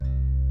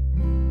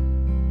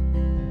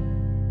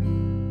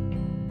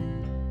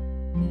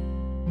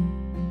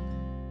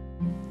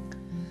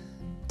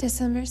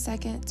December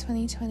 2nd,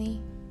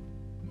 2020.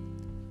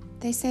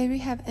 They say we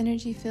have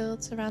energy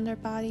fields around our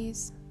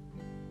bodies,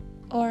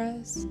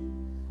 auras,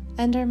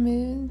 and our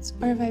moods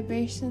or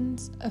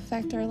vibrations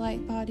affect our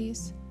light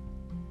bodies.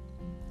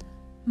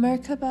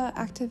 Merkaba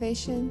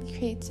activation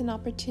creates an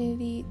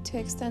opportunity to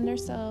extend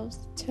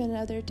ourselves to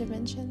another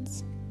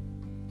dimensions.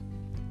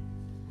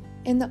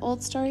 In the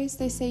old stories,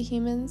 they say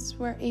humans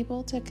were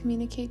able to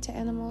communicate to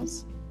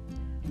animals.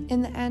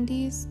 In the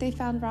Andes, they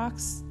found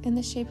rocks in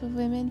the shape of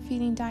women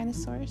feeding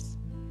dinosaurs.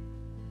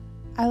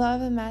 I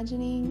love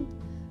imagining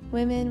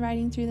women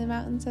riding through the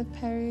mountains of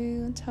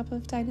Peru on top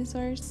of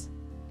dinosaurs.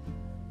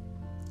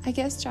 I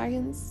guess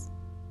dragons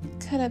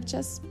could have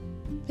just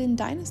been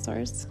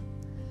dinosaurs.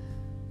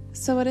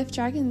 So what if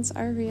dragons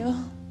are real?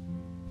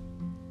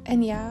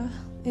 And yeah,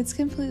 it's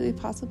completely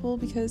possible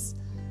because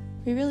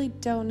we really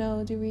don't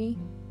know, do we?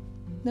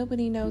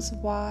 Nobody knows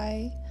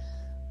why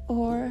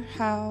or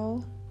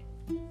how.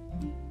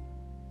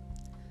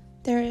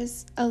 There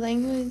is a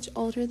language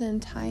older than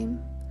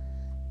time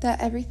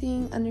that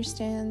everything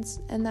understands,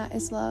 and that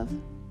is love.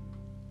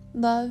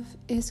 Love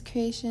is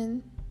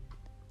creation.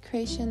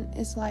 Creation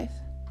is life.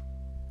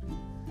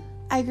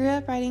 I grew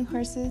up riding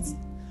horses,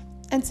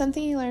 and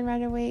something you learn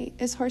right away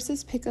is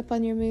horses pick up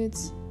on your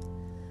moods.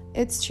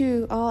 It's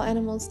true, all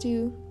animals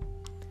do.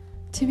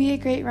 To be a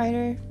great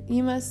rider,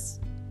 you must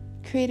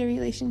create a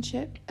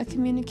relationship, a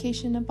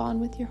communication, a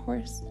bond with your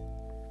horse.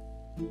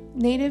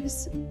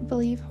 Natives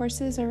believe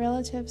horses are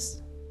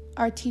relatives,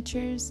 our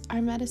teachers,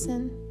 our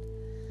medicine.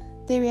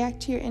 They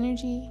react to your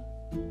energy,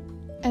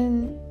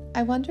 and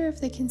I wonder if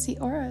they can see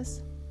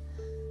auras.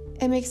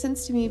 It makes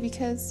sense to me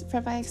because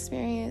from my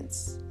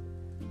experience,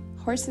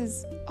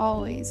 horses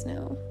always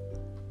know.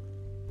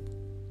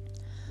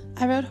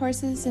 I rode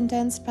horses and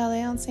danced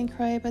ballet on St.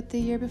 Croix, but the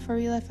year before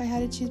we left, I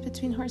had to choose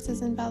between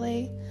horses and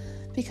ballet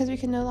because we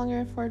could no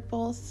longer afford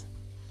both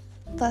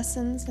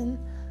lessons, and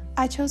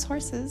I chose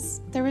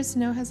horses. There was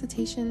no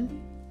hesitation.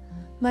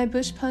 My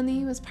bush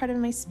pony was part of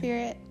my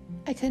spirit.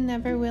 I could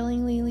never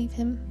willingly leave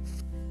him.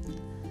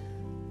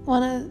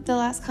 One of the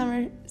last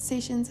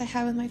conversations I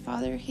had with my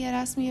father, he had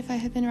asked me if I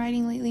had been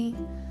riding lately,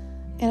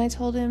 and I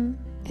told him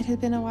it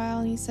had been a while,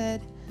 and he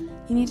said,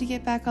 "You need to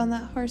get back on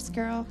that horse,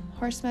 girl.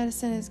 Horse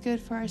medicine is good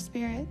for our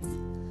spirits."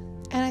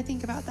 And I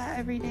think about that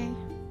every day.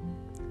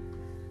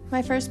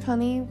 My first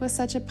pony was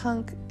such a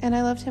punk, and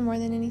I loved him more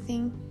than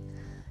anything.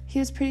 He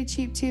was pretty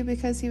cheap too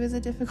because he was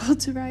difficult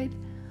to ride.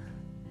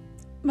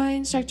 My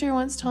instructor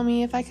once told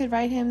me if I could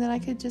ride him, then I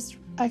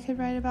could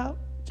ride about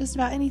just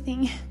about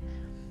anything.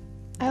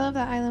 I love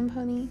that island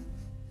pony.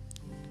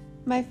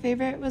 My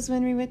favorite was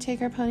when we would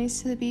take our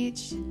ponies to the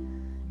beach,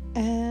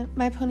 and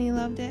my pony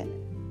loved it.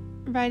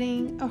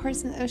 Riding a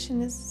horse in the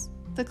ocean is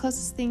the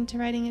closest thing to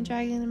riding a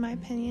dragon, in my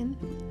opinion.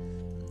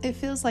 It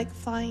feels like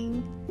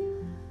flying,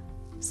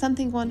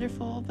 something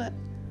wonderful, but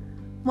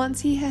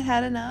once he had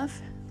had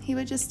enough, he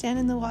would just stand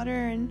in the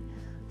water and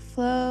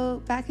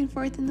float back and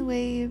forth in the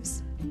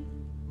waves.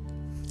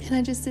 And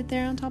I'd just sit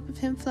there on top of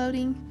him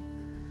floating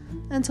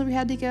until we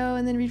had to go,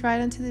 and then we'd ride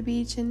onto the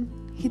beach and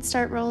he'd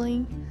start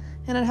rolling,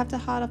 and I'd have to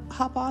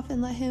hop off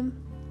and let him,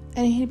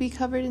 and he'd be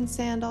covered in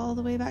sand all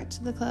the way back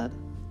to the club.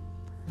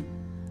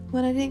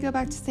 When I didn't go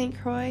back to St.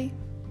 Croix,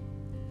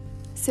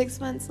 6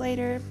 months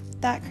later,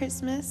 that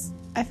Christmas,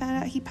 I found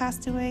out he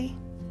passed away.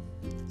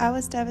 I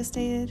was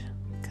devastated,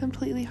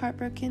 completely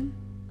heartbroken.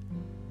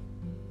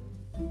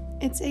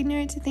 It's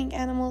ignorant to think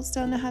animals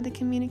don't know how to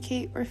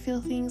communicate or feel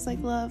things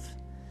like love.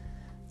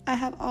 I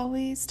have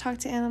always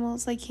talked to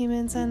animals like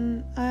humans,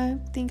 and I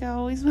think I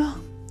always will.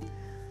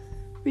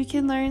 We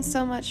can learn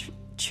so much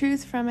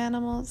truth from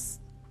animals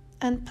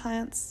and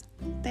plants.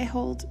 They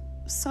hold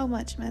so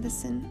much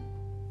medicine.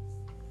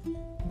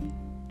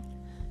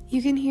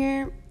 You can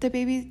hear the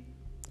baby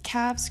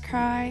calves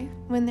cry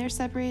when they're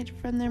separated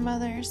from their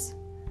mothers.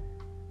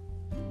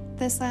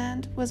 This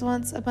land was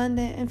once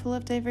abundant and full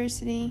of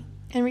diversity,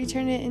 and we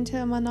turned it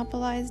into a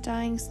monopolized,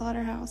 dying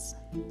slaughterhouse.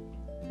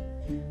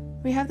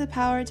 We have the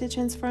power to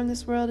transform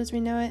this world as we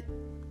know it.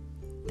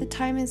 The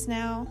time is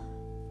now.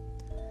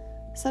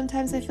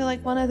 Sometimes I feel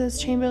like one of those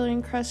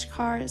Chamberlain crushed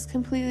cars,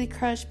 completely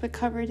crushed but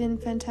covered in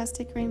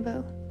fantastic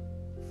rainbow.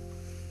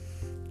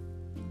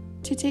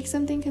 To take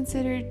something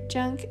considered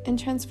junk and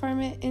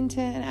transform it into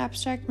an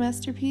abstract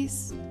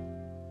masterpiece,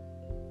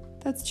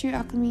 that's true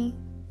alchemy.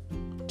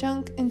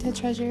 Junk into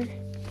treasure.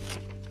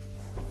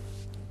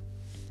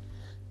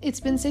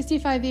 It's been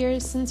 65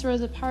 years since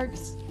Rosa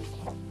Parks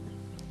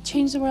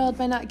changed the world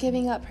by not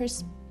giving up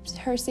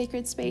her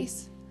sacred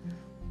space.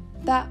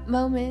 That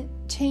moment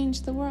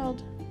changed the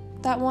world.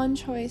 That one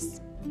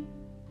choice.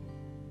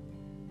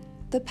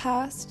 The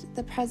past,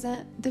 the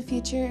present, the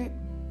future,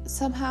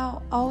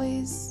 somehow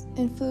always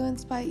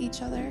influenced by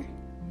each other,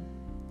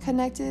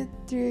 connected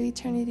through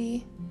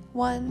eternity,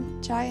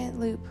 one giant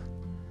loop,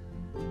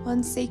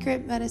 one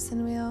sacred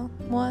medicine wheel,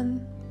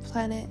 one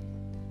planet.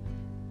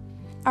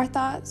 Our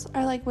thoughts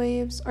are like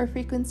waves or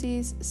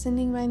frequencies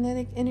sending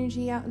magnetic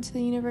energy out into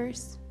the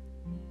universe.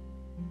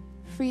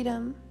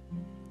 Freedom,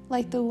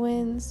 like the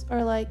winds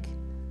or like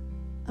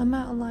a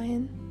mountain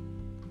lion.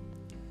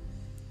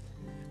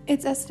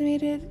 It's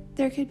estimated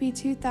there could be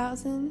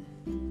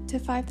 2,000 to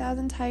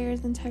 5,000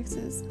 tigers in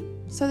Texas.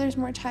 So there's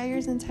more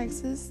tigers in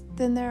Texas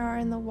than there are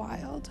in the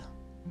wild.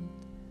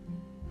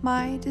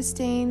 My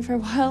disdain for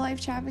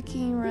wildlife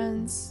trafficking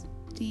runs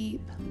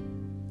deep.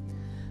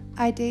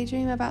 I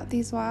daydream about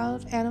these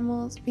wild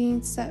animals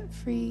being set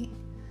free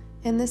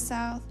in the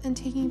South and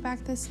taking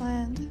back this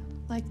land,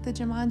 like the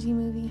Jumanji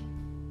movie.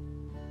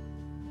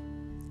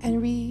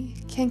 And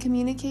we can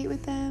communicate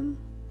with them,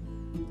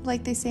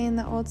 like they say in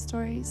the old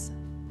stories.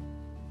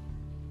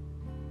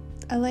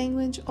 A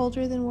language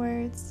older than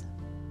words.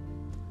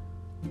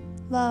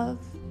 Love,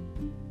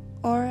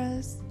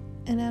 auras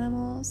and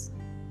animals,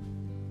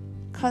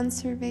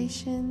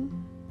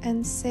 conservation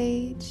and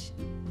sage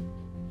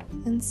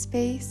and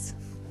space.